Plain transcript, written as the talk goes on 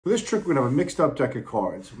For this trick, we're going to have a mixed up deck of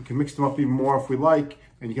cards. We can mix them up even more if we like,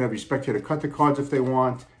 and you can have your spectator cut the cards if they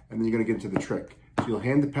want, and then you're going to get into the trick. So you'll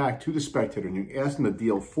hand the pack to the spectator, and you ask them to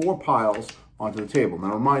deal 4 piles onto the table.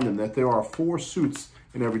 Now remind them that there are 4 suits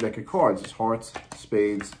in every deck of cards. It's hearts,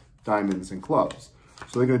 spades, diamonds, and clubs.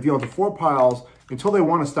 So they're going to deal into 4 piles until they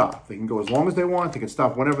want to stop. They can go as long as they want. They can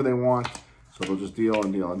stop whenever they want. So they'll just deal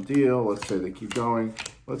and deal and deal. Let's say they keep going.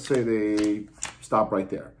 Let's say they stop right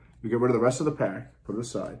there. You get rid of the rest of the pack, put it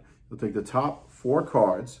aside. You'll take the top 4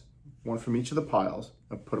 cards, one from each of the piles,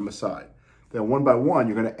 and put them aside. Then one by one,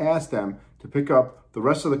 you're going to ask them to pick up the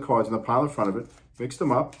rest of the cards in the pile in front of it, mix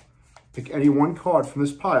them up, pick any one card from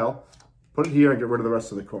this pile, put it here, and get rid of the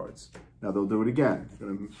rest of the cards. Now they'll do it again. You're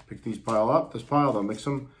going to pick these pile up, this pile, they'll mix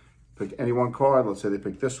them, pick any one card. Let's say they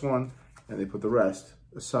pick this one, and they put the rest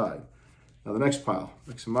aside. Now the next pile,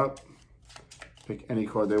 mix them up, pick any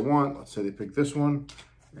card they want. Let's say they pick this one,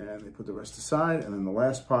 and they put the rest aside. And then the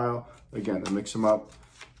last pile, again, they mix them up,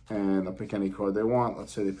 and they'll pick any card they want.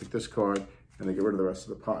 Let's say they pick this card, and they get rid of the rest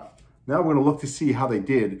of the pile. Now we're going to look to see how they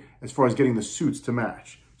did as far as getting the suits to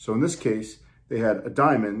match. So in this case, they had a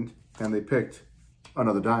diamond, and they picked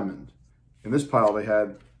another diamond. In this pile, they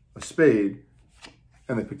had a spade,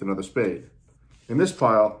 and they picked another spade. In this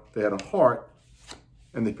pile, they had a heart,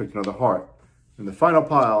 and they picked another heart. In the final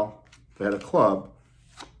pile, they had a club,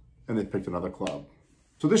 and they picked another club.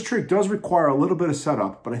 So this trick does require a little bit of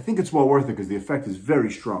setup, but I think it's well worth it because the effect is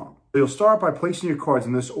very strong. So you'll start by placing your cards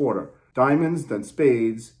in this order: diamonds, then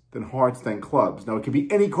spades, then hearts, then clubs. Now it can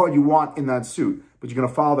be any card you want in that suit, but you're going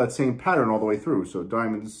to follow that same pattern all the way through. So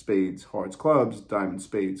diamonds, spades, hearts, clubs, diamonds,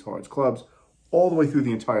 spades, hearts, clubs, all the way through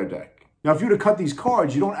the entire deck. Now if you were to cut these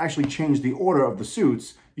cards, you don't actually change the order of the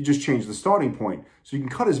suits, you just change the starting point. So you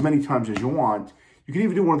can cut as many times as you want. You can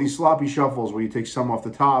even do one of these sloppy shuffles where you take some off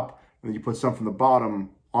the top, and then you put some from the bottom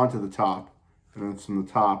onto the top, and then from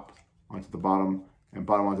the top onto the bottom, and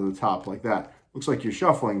bottom onto the top, like that. Looks like you're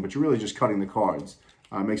shuffling, but you're really just cutting the cards.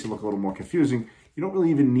 Makes it look a little more confusing. You don't really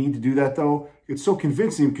even need to do that though. It's so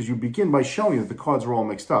convincing because you begin by showing that the cards are all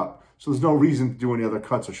mixed up. So there's no reason to do any other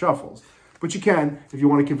cuts or shuffles. But you can, if you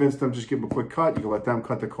want to convince them, just give them a quick cut. You can let them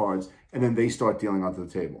cut the cards, and then they start dealing onto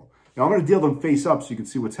the table. Now I'm going to deal them face up so you can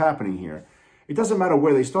see what's happening here. It doesn't matter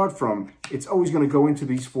where they start from. It's always going to go into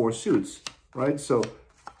these 4 suits, right? So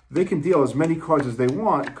they can deal as many cards as they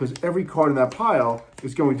want because every card in that pile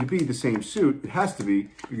is going to be the same suit. It has to be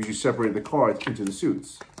because you separated the cards into the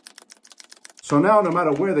suits. So now no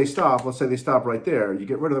matter where they stop, let's say they stop right there, you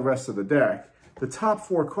get rid of the rest of the deck. The top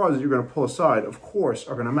 4 cards that you're going to pull aside, of course,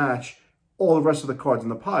 are going to match all the rest of the cards in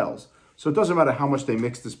the piles. So it doesn't matter how much they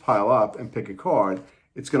mix this pile up and pick a card,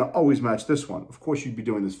 it's going to always match this one. Of course, you'd be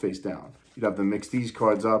doing this face down. You'd have them mix these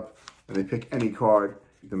cards up, and they pick any card.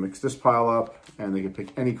 They mix this pile up, and they can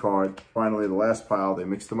pick any card. Finally, the last pile, they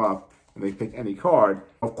mix them up, and they pick any card.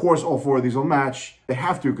 Of course, all 4 of these will match. They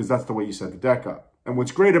have to because that's the way you set the deck up. And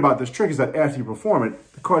what's great about this trick is that after you perform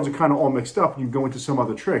it, the cards are kind of all mixed up, and you can go into some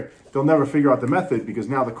other trick. They'll never figure out the method because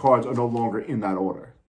now the cards are no longer in that order.